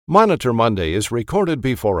Monitor Monday is recorded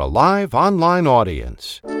before a live online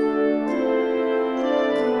audience.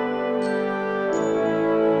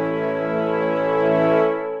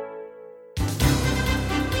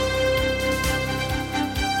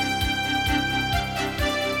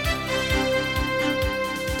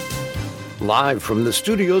 Live from the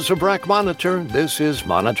studios of RACmonitor, this is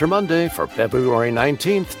Monitor Monday for February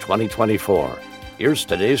 19th, 2024. Here's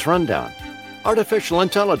today's rundown. Artificial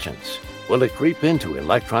intelligence. Will it creep into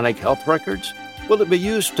electronic health records? Will it be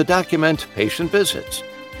used to document patient visits?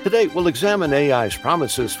 Today, we'll examine AI's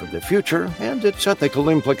promises for the future and its ethical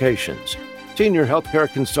implications. Senior healthcare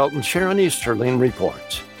consultant Sharon Easterling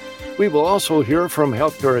reports. We will also hear from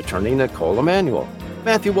healthcare attorney Knicole Emanuel,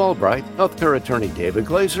 Matthew Albright, healthcare attorney David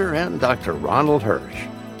Glaser, and Dr. Ronald Hirsch.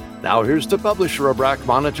 Now here's the publisher of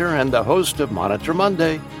RACmonitor and the host of Monitor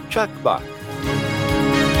Monday, Chuck Buck.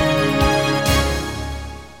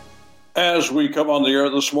 As we come on the air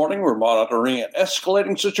this morning, we're monitoring an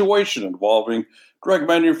escalating situation involving drug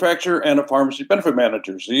manufacturer and a pharmacy benefit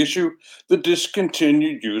managers. The issue, the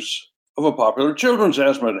discontinued use of a popular children's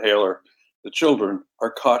asthma inhaler. The children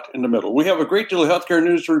are caught in the middle. We have a great deal of healthcare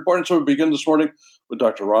news to report, and so we begin this morning with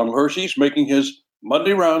Dr. Ronald Hirsch. He's making his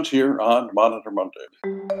Monday rounds here on Monitor Monday.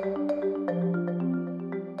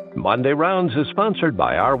 Monday Rounds is sponsored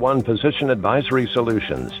by R1 Physician Advisory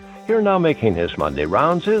Solutions. Here now making his Monday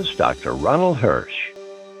rounds is Dr. Ronald Hirsch.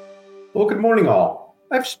 Well, good morning, all.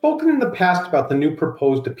 I've spoken in the past about the new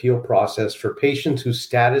proposed appeal process for patients whose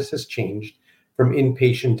status has changed from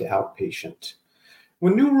inpatient to outpatient.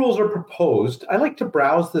 When new rules are proposed, I like to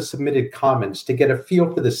browse the submitted comments to get a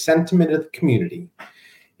feel for the sentiment of the community.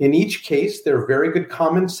 In each case, there are very good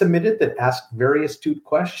comments submitted that ask very astute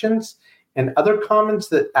questions and other comments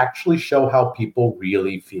that actually show how people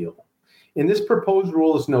really feel. And this proposed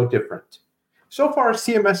rule is no different. So far,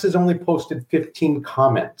 CMS has only posted 15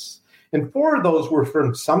 comments, and 4 of those were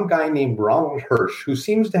from some guy named Ronald Hirsch, who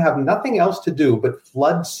seems to have nothing else to do but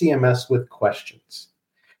flood CMS with questions.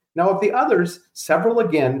 Now, of the others, several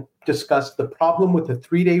again discussed the problem with the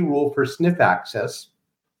 3-day rule for SNF access,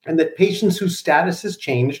 and that patients whose status has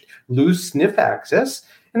changed lose SNF access,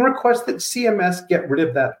 and request that CMS get rid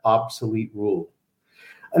of that obsolete rule.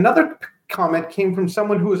 Another comment came from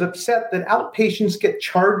someone who was upset that outpatients get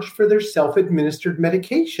charged for their self-administered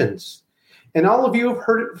medications. And all of you have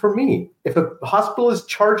heard it from me. If a hospital is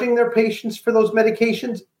charging their patients for those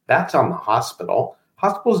medications, that's on the hospital.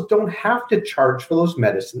 Hospitals don't have to charge for those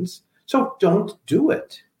medicines, so don't do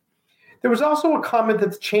it. There was also a comment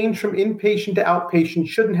that the change from inpatient to outpatient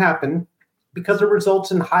shouldn't happen because it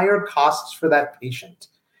results in higher costs for that patient.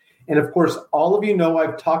 And of course, all of you know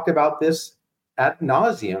I've talked about this ad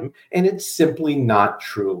nauseum, and it's simply not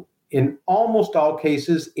true. In almost all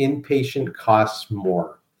cases, inpatient costs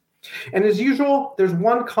more. And as usual, there's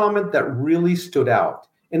one comment that really stood out,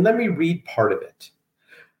 and let me read part of it.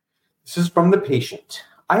 This is from the patient.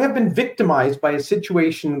 I have been victimized by a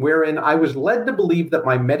situation wherein I was led to believe that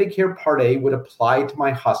my Medicare Part A would apply to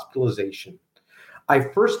my hospitalization. I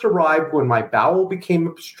first arrived when my bowel became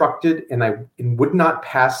obstructed and would not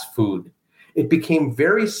pass food. It became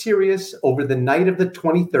very serious over the night of the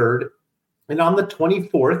 23rd, and on the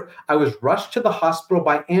 24th, I was rushed to the hospital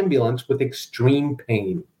by ambulance with extreme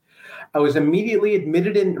pain. I was immediately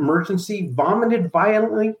admitted in emergency, vomited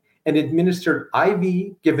violently, and administered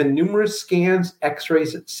IV, given numerous scans,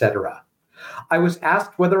 x-rays, etc. I was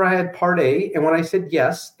asked whether I had Part A, and when I said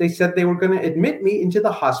yes, they said they were going to admit me into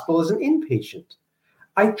the hospital as an inpatient.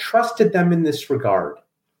 I trusted them in this regard.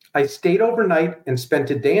 I stayed overnight and spent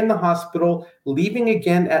a day in the hospital, leaving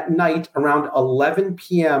again at night around 11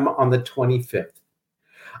 p.m. on the 25th.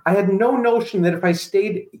 I had no notion that if I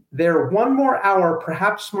stayed there one more hour,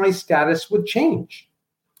 perhaps my status would change.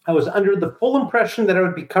 I was under the full impression that I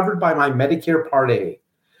would be covered by my Medicare Part A.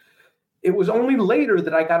 It was only later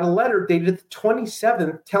that I got a letter dated the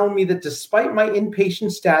 27th telling me that despite my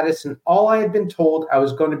inpatient status and all I had been told, I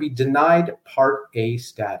was going to be denied Part A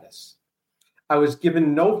status. I was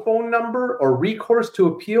given no phone number or recourse to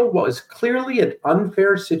appeal what was clearly an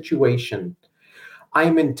unfair situation. I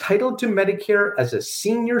am entitled to Medicare as a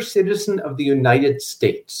senior citizen of the United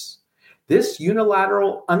States. This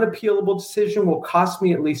unilateral, unappealable decision will cost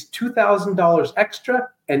me at least $2,000 extra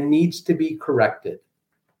and needs to be corrected.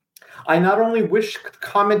 I not only wish to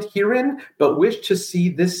comment herein, but wish to see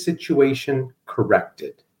this situation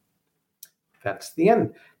corrected. That's the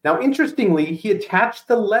end. Now, interestingly, he attached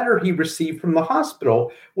the letter he received from the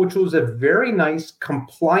hospital, which was a very nice,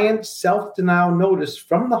 compliant self-denial notice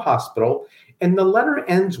from the hospital. And the letter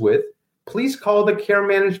ends with, please call the care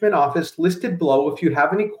management office listed below if you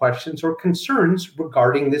have any questions or concerns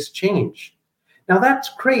regarding this change. Now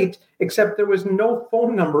that's great, except there was no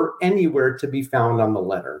phone number anywhere to be found on the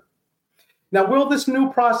letter. Now, will this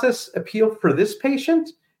new process appeal for this patient?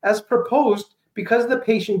 As proposed, because the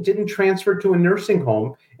patient didn't transfer to a nursing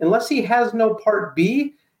home, unless he has no Part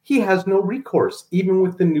B, he has no recourse, even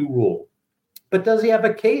with the new rule. But does he have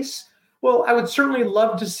a case? Well, I would certainly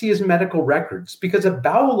love to see his medical records, because a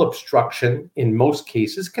bowel obstruction, in most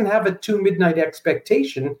cases, can have a 2 midnight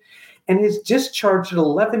expectation, and his discharge at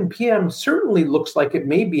 11 p.m. certainly looks like it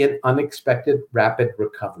may be an unexpected rapid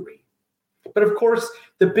recovery. But of course,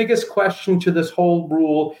 the biggest question to this whole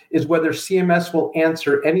rule is whether CMS will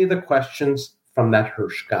answer any of the questions from that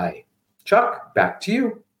Hirsch guy. Chuck, back to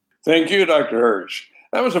you. Thank you, Dr. Hirsch.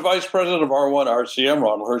 That was the Vice President of R1 RCM,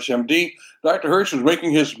 Ronald Hirsch, MD. Dr. Hirsch was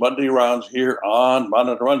making his Monday rounds here on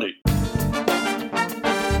Monitor Monday.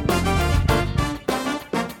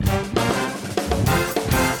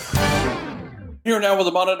 Here now with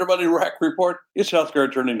the Monitor Monday RAC Report is healthcare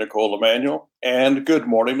attorney Knicole Emanuel. And good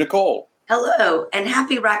morning, Knicole. Hello, and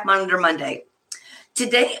happy RAC Monitor Monday.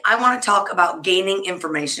 Today, I want to talk about gaining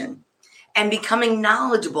information and becoming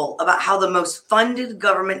knowledgeable about how the most funded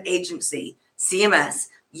government agency, CMS,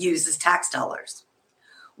 uses tax dollars.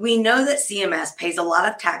 We know that CMS pays a lot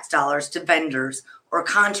of tax dollars to vendors or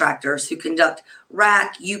contractors who conduct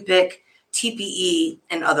RAC, UPIC, TPE,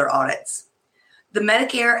 and other audits. The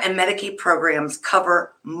Medicare and Medicaid programs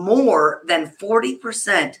cover more than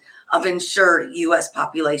 40% of insured U.S.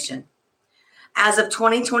 population. As of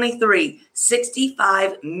 2023,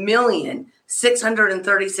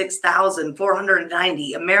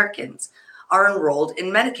 65,636,490 Americans are enrolled in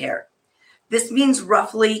Medicare. This means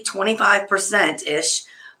roughly 25%-ish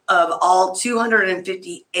of all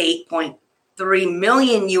 258.3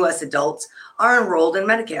 million U.S. adults are enrolled in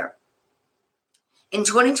Medicare. In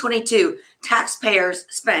 2022, taxpayers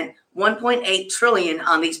spent $1.8 trillion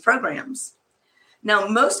on these programs. Now,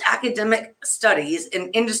 most academic studies and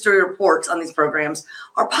industry reports on these programs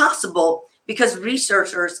are possible because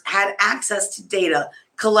researchers had access to data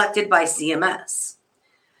collected by CMS.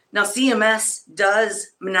 Now, CMS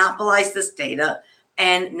does monopolize this data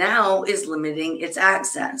and now is limiting its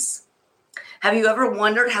access. Have you ever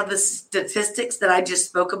wondered how the statistics that I just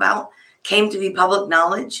spoke about came to be public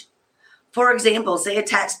knowledge? For example, say a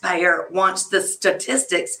taxpayer wants the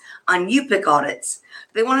statistics on UPIC audits.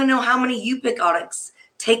 They want to know how many UPIC audits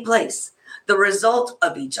take place, the result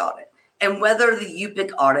of each audit, and whether the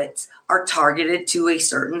UPIC audits are targeted to a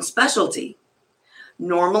certain specialty.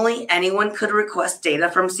 Normally, anyone could request data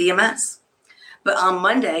from CMS. But on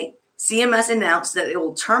Monday, CMS announced that it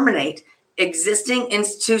will terminate existing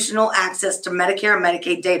institutional access to Medicare and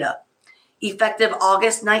Medicaid data, effective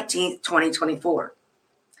August 19, 2024.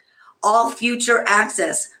 All future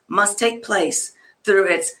access must take place through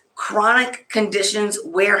its Chronic Conditions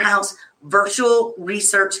Warehouse Virtual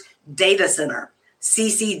Research Data Center,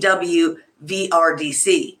 CCW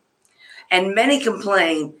VRDC. And many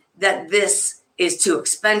complain that this is too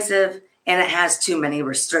expensive and it has too many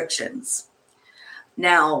restrictions.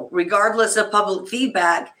 Now, regardless of public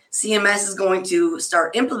feedback, CMS is going to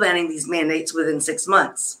start implementing these mandates within 6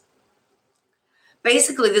 months.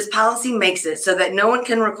 Basically, this policy makes it so that no one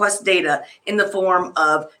can request data in the form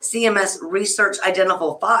of CMS research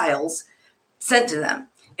identifiable files sent to them.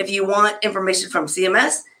 If you want information from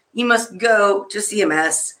CMS, you must go to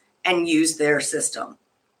CMS and use their system.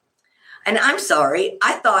 And I'm sorry,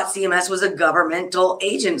 I thought CMS was a governmental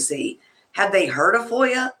agency. Have they heard of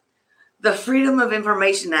FOIA? The Freedom of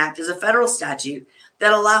Information Act is a federal statute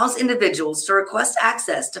that allows individuals to request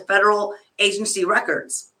access to federal agency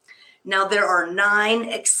records. Now, there are 9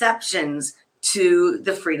 exceptions to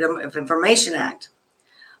the Freedom of Information Act.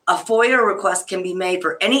 A FOIA request can be made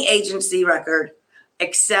for any agency record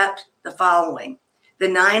except the following. The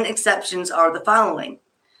 9 exceptions are the following.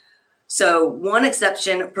 So, one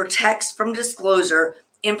exception protects from disclosure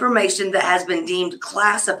information that has been deemed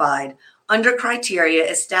classified under criteria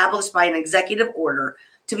established by an executive order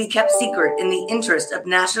to be kept secret in the interest of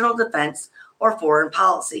national defense or foreign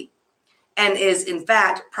policy, and is, in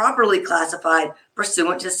fact, properly classified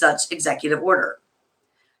pursuant to such executive order.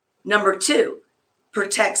 Number 2,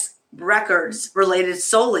 protects records related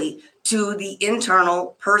solely to the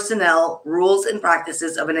internal personnel rules and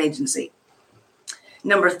practices of an agency.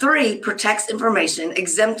 Number 3, protects information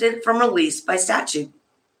exempted from release by statute.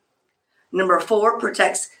 Number 4,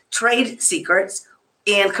 protects trade secrets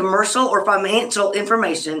and commercial or financial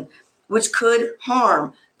information which could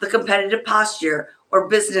harm the competitive posture or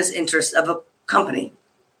business interests of a company.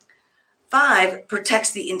 5,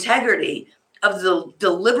 protects the integrity of the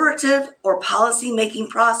deliberative or policy-making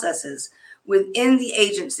processes within the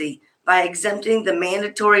agency by exempting the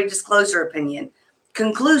mandatory disclosure opinion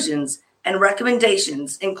conclusions, and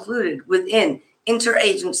recommendations included within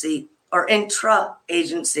interagency or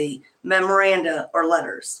intra-agency memoranda or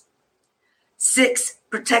letters. 6,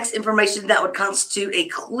 protects information that would constitute a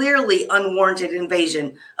clearly unwarranted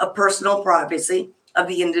invasion of personal privacy of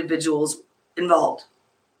the individuals involved.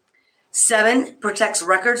 7, protects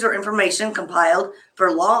records or information compiled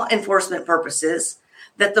for law enforcement purposes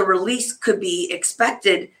that the release could be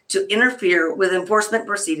expected to interfere with enforcement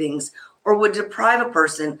proceedings or would deprive a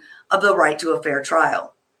person of the right to a fair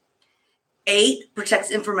trial. 8,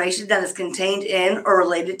 protects information that is contained in or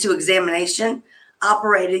related to examination,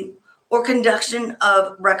 operating, or conduction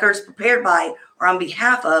of records prepared by or on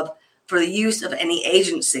behalf of for the use of any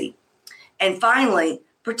agency. And finally,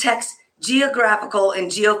 protects geographical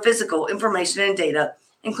and geophysical information and data,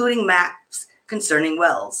 including maps concerning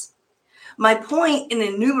wells. My point in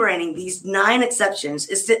enumerating these 9 exceptions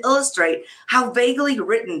is to illustrate how vaguely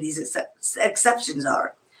written these exceptions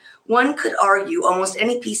are. One could argue almost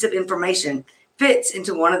any piece of information fits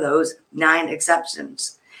into one of those 9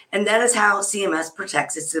 exceptions, and that is how CMS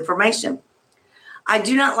protects its information. I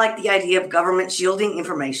do not like the idea of government shielding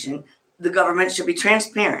information. The government should be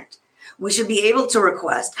transparent. We should be able to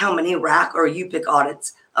request how many RAC or UPIC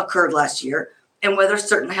audits occurred last year and whether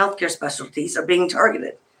certain healthcare specialties are being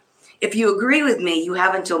targeted. If you agree with me, you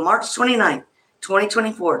have until March 29th,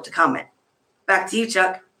 2024 to comment. Back to you,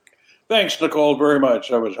 Chuck. Thanks, Knicole, very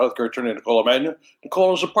much. I was healthcare attorney Knicole Emanuel.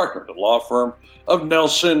 Knicole is a partner at the law firm of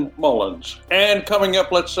Nelson Mullins. And coming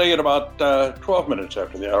up, let's say at about 12 minutes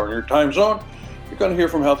after the hour in your time zone, you're going to hear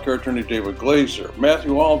from healthcare attorney David Glaser,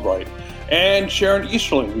 Matthew Albright, and Sharon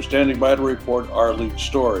Easterling, who's standing by to report our lead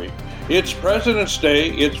story. It's President's Day.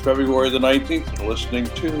 It's February the 19th. You're listening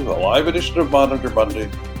to a live edition of Monitor Monday.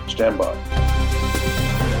 Stand by.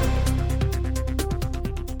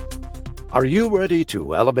 Are you ready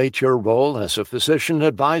to elevate your role as a physician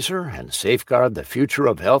advisor and safeguard the future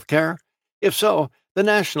of healthcare? If so, the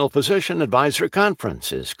National Physician Advisor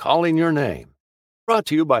Conference is calling your name. Brought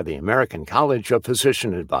to you by the American College of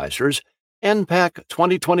Physician Advisors, NPAC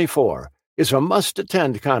 2024 is a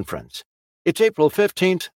must-attend conference. It's April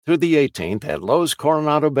 15th through the 18th at Lowe's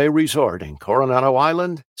Coronado Bay Resort in Coronado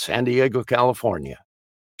Island, San Diego, California.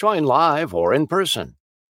 Join live or in person.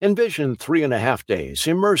 Envision 3.5 days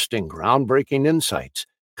immersed in groundbreaking insights,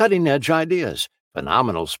 cutting-edge ideas,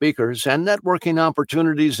 phenomenal speakers, and networking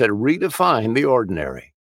opportunities that redefine the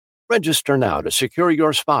ordinary. Register now to secure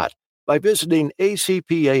your spot by visiting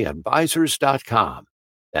acpaadvisors.com.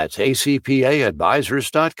 That's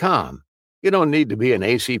acpaadvisors.com. You don't need to be an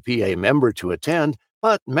ACPA member to attend,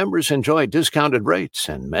 but members enjoy discounted rates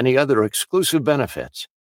and many other exclusive benefits.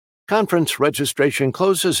 Conference registration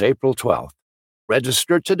closes April 12th.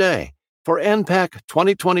 Register today for NPAC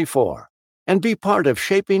 2024 and be part of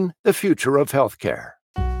shaping the future of healthcare.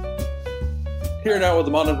 Here now with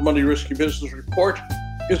the Monitor Monday Risky Business Report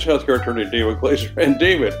is healthcare attorney David Glaser. And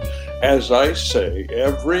David, as I say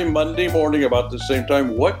every Monday morning about the same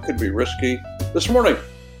time, what could be risky this morning?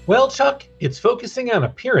 Well, Chuck, it's focusing on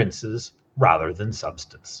appearances rather than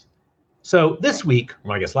substance. So this week,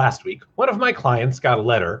 or I guess last week, one of my clients got a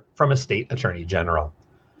letter from a state attorney general.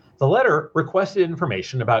 The letter requested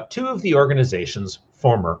information about 2 of the organization's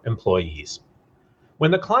former employees.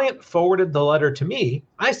 When the client forwarded the letter to me,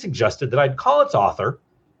 I suggested that I'd call its author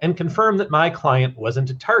and confirm that my client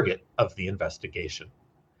wasn't a target of the investigation.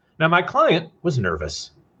 Now, my client was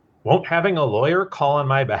nervous. "Won't having a lawyer call on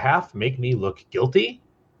my behalf make me look guilty?"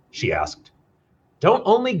 she asked. Don't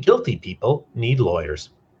only guilty people need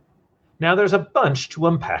lawyers? Now, there's a bunch to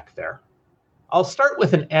unpack there. I'll start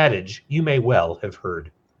with an adage you may well have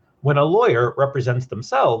heard. When a lawyer represents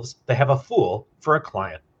themselves, they have a fool for a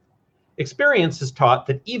client. Experience has taught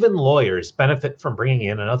that even lawyers benefit from bringing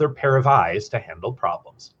in another pair of eyes to handle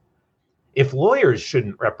problems. If lawyers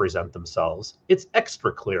shouldn't represent themselves, it's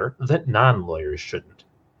extra clear that non-lawyers shouldn't.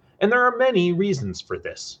 And there are many reasons for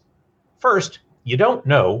this. First, you don't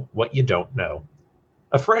know what you don't know.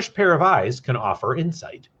 A fresh pair of eyes can offer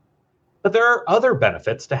insight. But there are other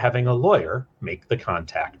benefits to having a lawyer make the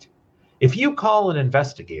contact. If you call an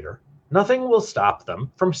investigator, nothing will stop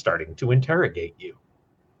them from starting to interrogate you.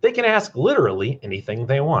 They can ask literally anything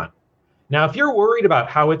they want. Now, if you're worried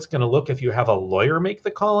about how it's going to look if you have a lawyer make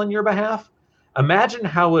the call on your behalf, imagine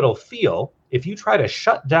how it'll feel if you try to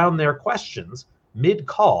shut down their questions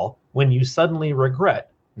mid-call when you suddenly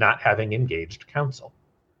regret not having engaged counsel.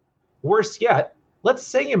 Worse yet, let's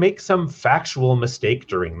say you make some factual mistake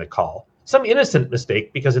during the call, some innocent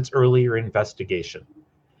mistake because it's earlier investigation.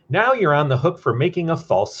 Now you're on the hook for making a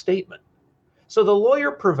false statement. So the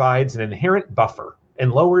lawyer provides an inherent buffer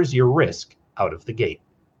and lowers your risk out of the gate.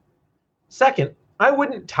 Second, I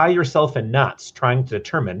wouldn't tie yourself in knots trying to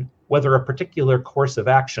determine whether a particular course of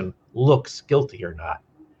action looks guilty or not.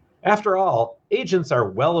 After all, agents are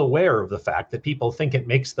well aware of the fact that people think it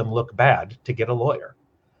makes them look bad to get a lawyer.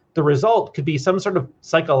 The result could be some sort of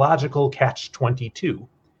psychological catch-22.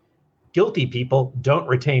 Guilty people don't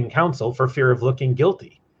retain counsel for fear of looking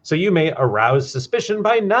guilty, so you may arouse suspicion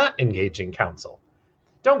by not engaging counsel.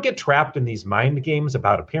 Don't get trapped in these mind games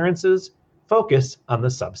about appearances. Focus on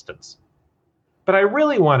the substance. But I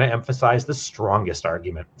really want to emphasize the strongest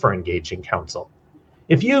argument for engaging counsel.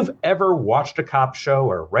 If you've ever watched a cop show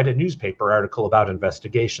or read a newspaper article about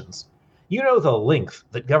investigations, you know the length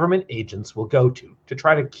that government agents will go to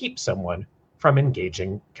try to keep someone from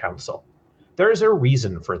engaging counsel. There's a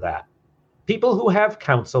reason for that. People who have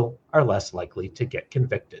counsel are less likely to get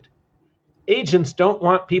convicted. Agents don't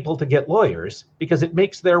want people to get lawyers because it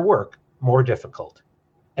makes their work more difficult.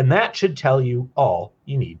 And that should tell you all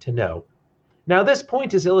you need to know. Now, this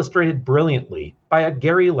point is illustrated brilliantly by a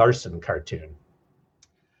Gary Larson cartoon.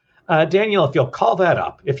 Daniel, if you'll call that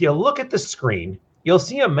up, if you look at the screen, you'll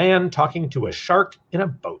see a man talking to a shark in a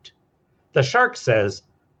boat. The shark says,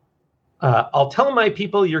 I'll tell my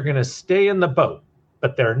people you're going to stay in the boat,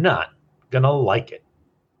 but they're not going to like it.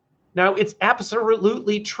 Now, it's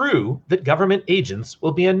absolutely true that government agents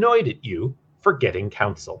will be annoyed at you for getting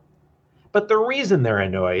counsel. But the reason they're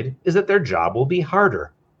annoyed is that their job will be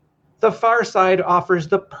harder. The far side offers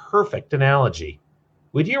the perfect analogy.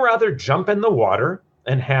 Would you rather jump in the water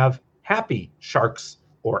and have happy sharks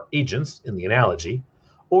or agents in the analogy,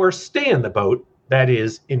 or stay in the boat, that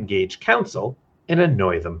is, engage counsel, and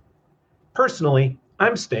annoy them? Personally,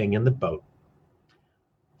 I'm staying in the boat.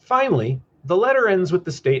 Finally, the letter ends with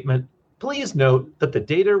the statement, please note that the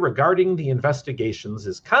data regarding the investigations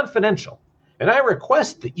is confidential, and I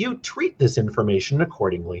request that you treat this information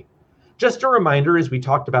accordingly. Just a reminder, as we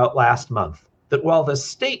talked about last month, that while the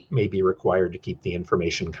state may be required to keep the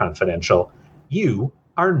information confidential, you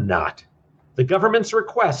are not. The government's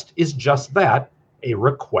request is just that, a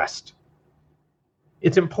request.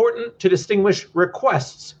 It's important to distinguish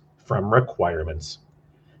requests from requirements.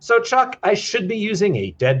 So, Chuck, I should be using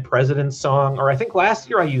a Dead Presidents song, or I think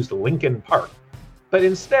last year I used Linkin Park. But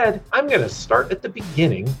instead, I'm going to start at the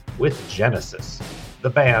beginning with Genesis, the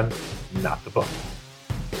band, not the book.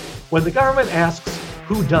 When the government asks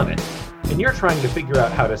who done it, and you're trying to figure out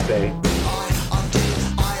how to say,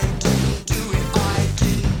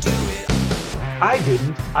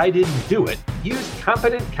 I didn't do it, use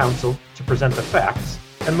competent counsel to present the facts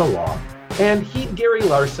and the law, and heed Gary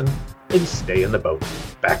Larson and stay in the boat.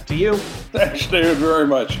 Back to you. Thanks, David, very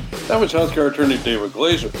much. That was healthcare attorney David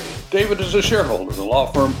Glaser. David is a shareholder of the law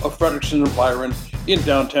firm of Fredrikson Byron in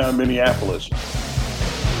downtown Minneapolis.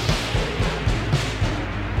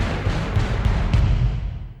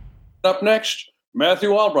 Up next,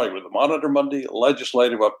 Matthew Albright with the Monitor Monday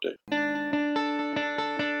Legislative Update.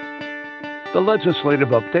 The Legislative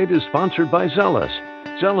Update is sponsored by Zelis.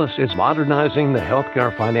 Zelis is modernizing the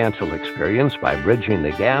healthcare financial experience by bridging the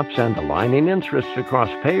gaps and aligning interests across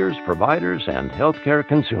payers, providers, and healthcare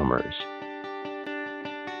consumers.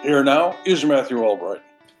 Here now is Matthew Albright.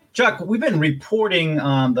 Chuck, we've been reporting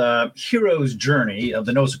on the hero's journey of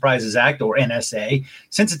the No Surprises Act, or NSA,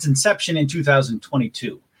 since its inception in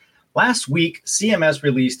 2022. Last week, CMS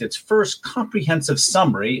released its first comprehensive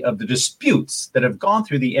summary of the disputes that have gone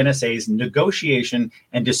through the NSA's negotiation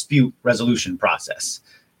and dispute resolution process.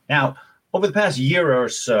 Now, over the past year or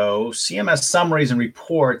so, CMS summaries and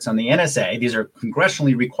reports on the NSA, these are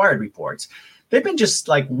congressionally required reports, they've been just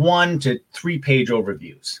like 1 to 3 page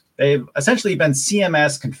overviews. They've essentially been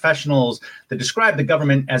CMS confessionals that describe the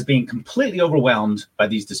government as being completely overwhelmed by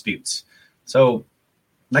these disputes. So,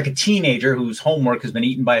 like a teenager whose homework has been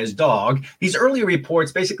eaten by his dog, these earlier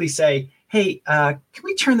reports basically say, hey, can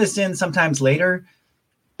we turn this in sometimes later?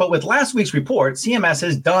 But with last week's report, CMS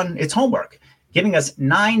has done its homework, giving us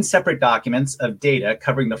 9 separate documents of data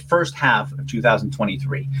covering the first half of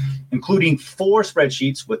 2023, including 4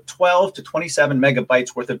 spreadsheets with 12 to 27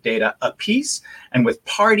 megabytes worth of data apiece, and with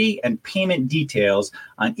party and payment details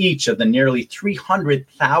on each of the nearly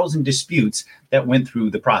 300,000 disputes that went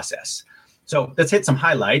through the process. So let's hit some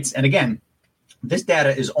highlights. And again, this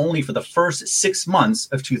data is only for the first 6 months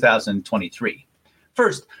of 2023.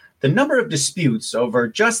 First, the number of disputes over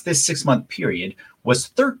just this 6-month period was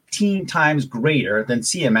 13 times greater than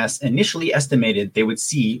CMS initially estimated they would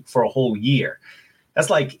see for a whole year. That's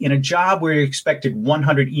like in a job where you expected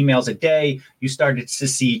 100 emails a day, you started to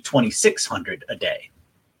see 2,600 a day.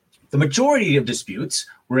 The majority of disputes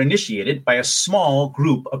were initiated by a small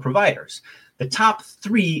group of providers. The top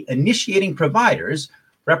 3 initiating providers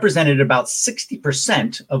represented about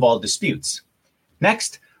 60% of all disputes.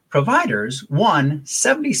 Next, providers won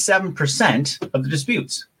 77% of the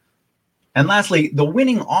disputes. And lastly, the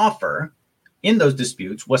winning offer in those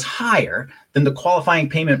disputes was higher than the qualifying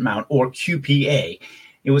payment amount, or QPA.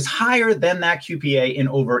 It was higher than that QPA in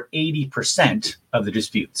over 80% of the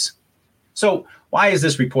disputes. So why is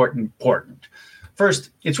this report important?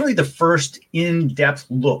 First, it's really the first in-depth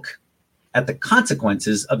look at the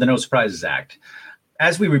consequences of the No Surprises Act.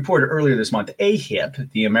 As we reported earlier this month,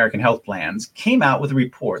 AHIP, the American Health Plans, came out with a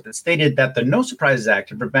report that stated that the No Surprises Act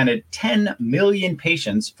had prevented 10 million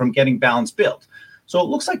patients from getting balance billed. So it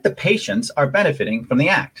looks like the patients are benefiting from the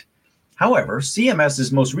act. However,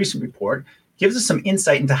 CMS's most recent report gives us some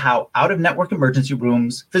insight into how out-of-network emergency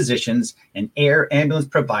rooms, physicians, and air ambulance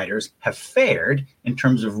providers have fared in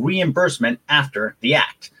terms of reimbursement after the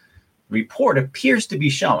act. The report appears to be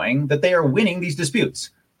showing that they are winning these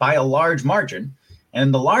disputes by a large margin, and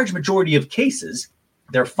in the large majority of cases,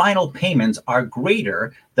 their final payments are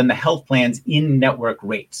greater than the health plan's in-network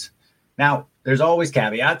rates. Now, there's always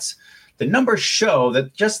caveats. The numbers show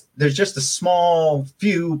that there's just a small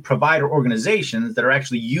few provider organizations that are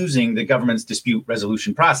actually using the government's dispute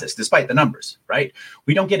resolution process, despite the numbers, right?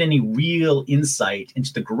 We don't get any real insight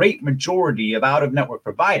into the great majority of out-of-network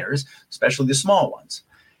providers, especially the small ones.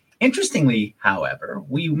 Interestingly, however,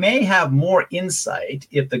 we may have more insight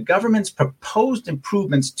if the government's proposed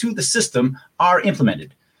improvements to the system are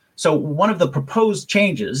implemented. So one of the proposed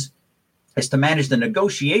changes is to manage the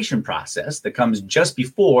negotiation process that comes just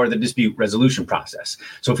before the dispute resolution process.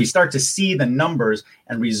 So if we start to see the numbers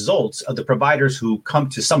and results of the providers who come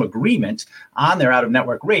to some agreement on their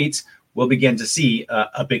out-of-network rates, we'll begin to see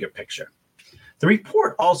a bigger picture. The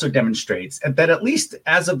report also demonstrates that at least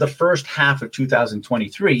as of the first half of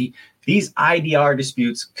 2023, these IDR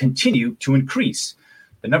disputes continue to increase.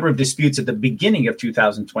 The number of disputes at the beginning of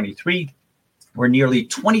 2023 were nearly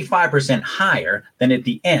 25% higher than at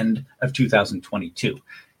the end of 2022.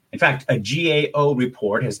 In fact, a GAO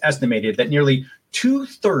report has estimated that nearly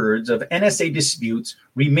 2/3 of NSA disputes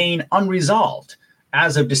remain unresolved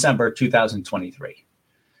as of December 2023.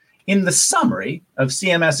 In the summary of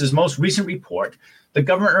CMS's most recent report, the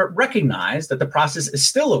government recognized that the process is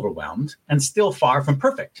still overwhelmed and still far from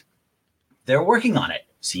perfect. They're working on it,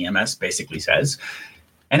 CMS basically says.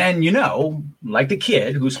 And then, like the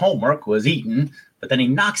kid whose homework was eaten, but then he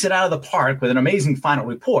knocks it out of the park with an amazing final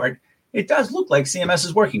report, it does look like CMS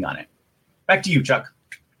is working on it. Back to you, Chuck.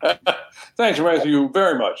 Thanks, Matthew,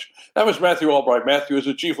 very much. That was Matthew Albright. Matthew is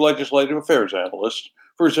the Chief Legislative Affairs Analyst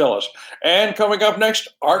for Zelis. And coming up next,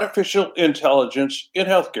 artificial intelligence in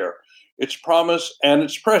healthcare, its promise and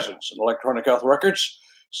its presence in electronic health records.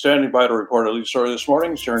 Standing by to report a lead story this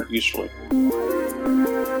morning, Sharon Easterling.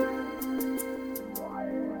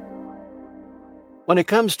 When it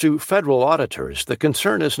comes to federal auditors, the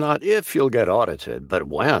concern is not if you'll get audited, but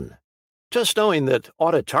when. Just knowing that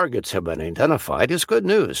audit targets have been identified is good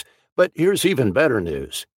news, but here's even better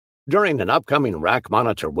news. During an upcoming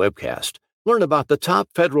RACmonitor webcast, learn about the top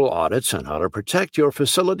federal audits and how to protect your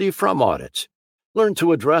facility from audits. Learn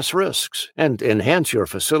to address risks and enhance your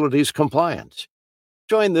facility's compliance.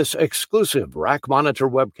 Join this exclusive RACmonitor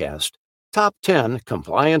webcast, Top 10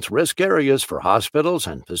 Compliance Risk Areas for Hospitals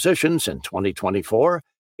and Physicians in 2024.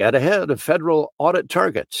 Get ahead of federal audit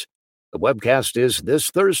targets. The webcast is this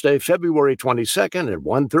Thursday, February 22nd at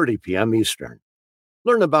 1:30 p.m. Eastern.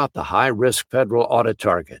 Learn about the high-risk federal audit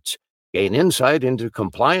targets, gain insight into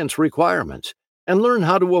compliance requirements, and learn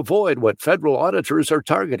how to avoid what federal auditors are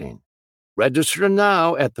targeting. Register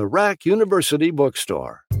now at the RAC University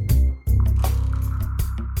Bookstore.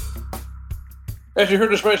 As you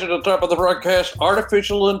heard us mention at the top of the broadcast,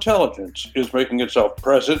 artificial intelligence is making itself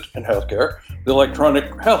present in healthcare, the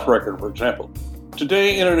electronic health record, for example.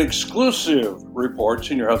 Today, in an exclusive report,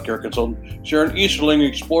 senior healthcare consultant Sharon Easterling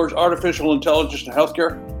explores artificial intelligence in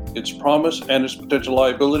healthcare, its promise, and its potential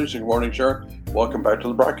liabilities. Good morning, Sharon. Welcome back to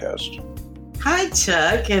the broadcast. Hi,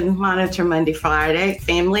 Chuck, and Monitor Monday, Friday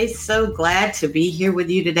family. So glad to be here with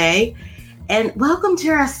you today. And welcome to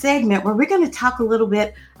our segment where we're going to talk a little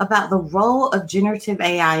bit about the role of generative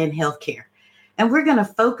AI in healthcare. And we're going to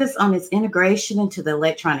focus on its integration into the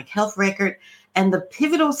electronic health record and the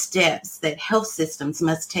pivotal steps that health systems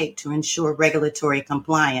must take to ensure regulatory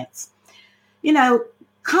compliance.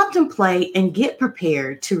 Contemplate and get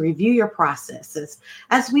prepared to review your processes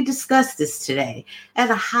as we discuss this today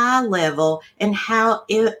at a high level and how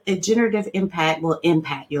a generative impact will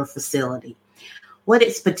impact your facility. What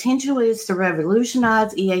its potential is to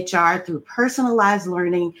revolutionize EHR through personalized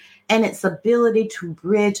learning and its ability to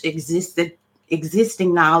bridge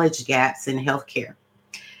existing knowledge gaps in healthcare.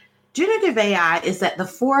 Generative AI is at the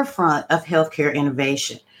forefront of healthcare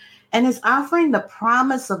innovation. and is offering the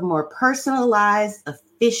promise of more personalized,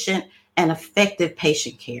 efficient, and effective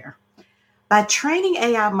patient care. By training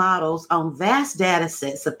AI models on vast data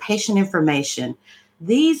sets of patient information,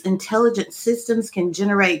 these intelligent systems can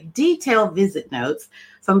generate detailed visit notes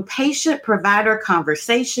from patient-provider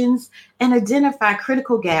conversations and identify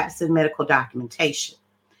critical gaps in medical documentation.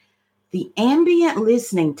 The ambient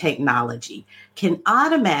listening technology can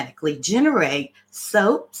automatically generate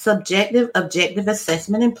SOAP, subjective objective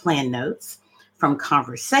assessment and plan notes from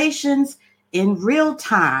conversations in real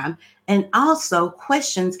time, and also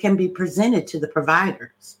questions can be presented to the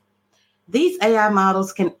providers. These AI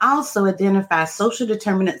models can also identify social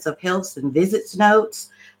determinants of health and visits notes,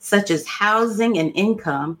 such as housing and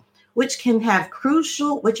income, which are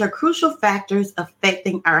crucial factors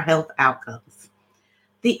affecting our health outcomes.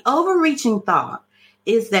 The overreaching thought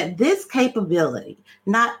is that this capability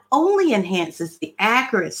not only enhances the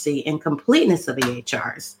accuracy and completeness of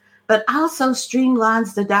EHRs, but also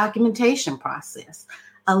streamlines the documentation process,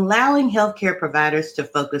 allowing healthcare providers to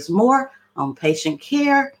focus more on patient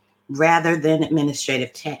care rather than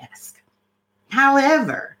administrative tasks.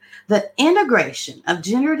 However, the integration of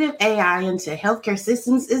generative AI into healthcare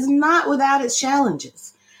systems is not without its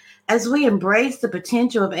challenges. As we embrace the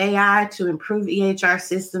potential of AI to improve EHR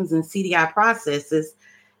systems and CDI processes,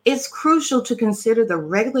 it's crucial to consider the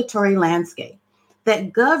regulatory landscape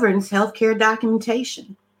that governs healthcare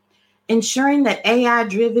documentation. Ensuring that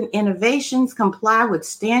AI-driven innovations comply with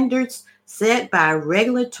standards set by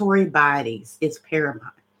regulatory bodies is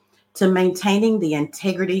paramount to maintaining the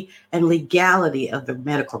integrity and legality of the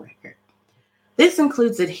medical record. This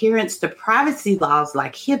includes adherence to privacy laws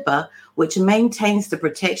like HIPAA, which maintains the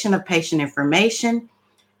protection of patient information,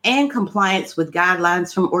 and compliance with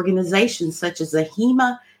guidelines from organizations such as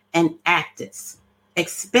AHIMA and ACTIS,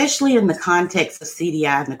 especially in the context of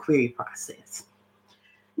CDI and the query process.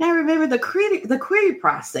 Now remember, the query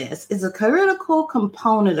process is a critical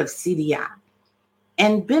component of CDI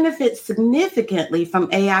and benefits significantly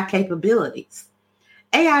from AI capabilities.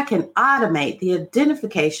 AI can automate the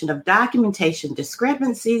identification of documentation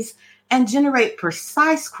discrepancies and generate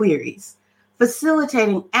precise queries,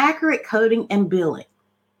 facilitating accurate coding and billing.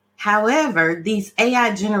 However, these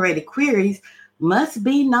AI-generated queries must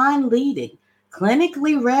be non-leading,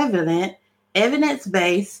 clinically relevant,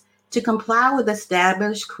 evidence-based to comply with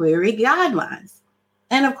established query guidelines.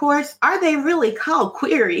 And of course, are they really called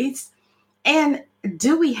queries? And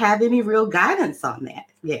do we have any real guidance on that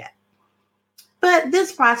yet? But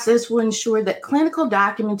this process will ensure that clinical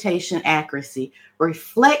documentation accuracy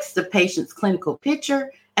reflects the patient's clinical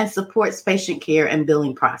picture and supports patient care and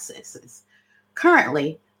billing processes.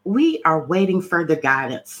 Currently, we are waiting further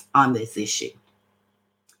guidance on this issue.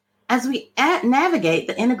 As we navigate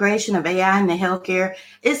the integration of AI into healthcare,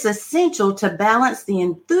 it's essential to balance the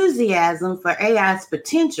enthusiasm for AI's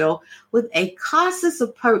potential with a cautious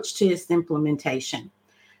approach to its implementation.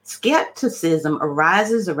 Skepticism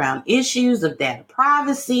arises around issues of data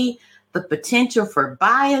privacy, the potential for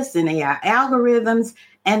bias in AI algorithms,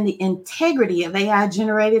 and the integrity of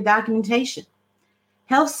AI-generated documentation.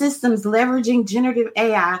 Health systems leveraging generative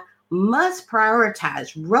AI must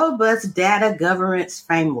prioritize robust data governance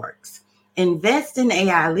frameworks, invest in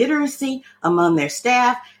AI literacy among their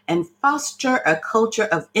staff, and foster a culture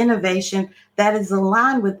of innovation that is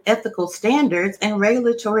aligned with ethical standards and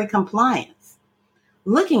regulatory compliance.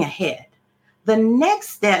 Looking ahead, the next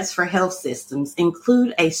steps for health systems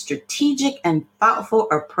include a strategic and thoughtful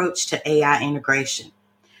approach to AI integration.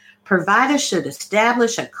 Providers should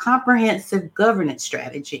establish a comprehensive governance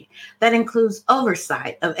strategy that includes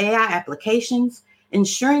oversight of AI applications,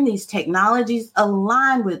 ensuring these technologies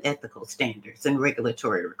align with ethical standards and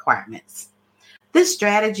regulatory requirements. This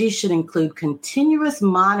strategy should include continuous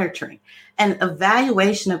monitoring and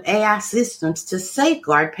evaluation of AI systems to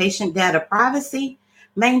safeguard patient data privacy,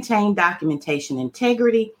 maintain documentation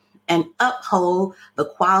integrity, and uphold the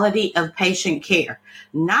quality of patient care,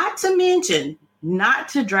 not to mention not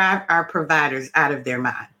to drive our providers out of their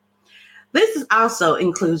mind. This also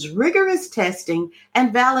includes rigorous testing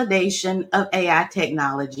and validation of AI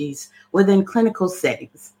technologies within clinical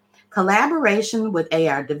settings, collaboration with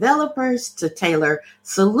AI developers to tailor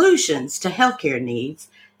solutions to healthcare needs,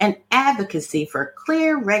 and advocacy for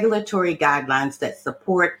clear regulatory guidelines that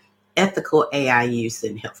support ethical AI use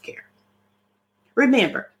in healthcare.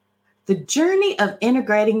 Remember, the journey of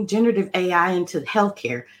integrating generative AI into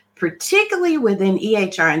healthcare, particularly within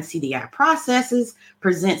EHR and CDI processes,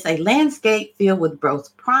 presents a landscape filled with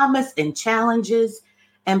both promise and challenges.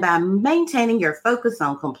 And by maintaining your focus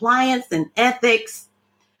on compliance and ethics,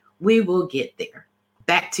 we will get there.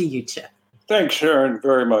 Back to you, Chuck. Thanks, Sharon,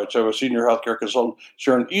 very much. I'm a senior healthcare consultant,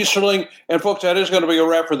 Sharon Easterling. And folks, that is going to be a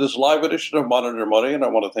wrap for this live edition of Monitor Money. And I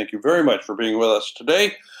want to thank you very much for being with us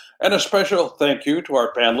today. And a special thank you to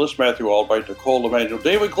our panelists, Matthew Albright, Knicole Emanuel,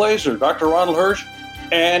 David Glaser, Dr. Ronald Hirsch,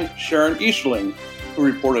 and Sharon Easterling, who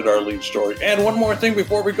reported our lead story. And one more thing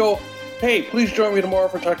before we go. Hey, please join me tomorrow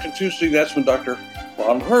for Talk to Tuesday. That's when Dr.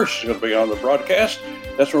 Ronald Hirsch is going to be on the broadcast.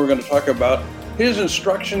 That's where we're going to talk about his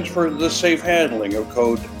instructions for the safe handling of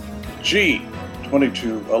code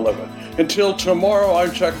G2211. Until tomorrow,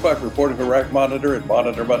 I'm Chuck Buck, reporting for RACmonitor and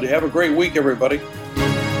Monitor Monday. Have a great week, everybody.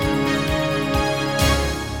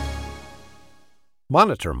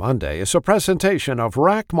 Monitor Monday is a presentation of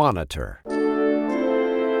RACmonitor.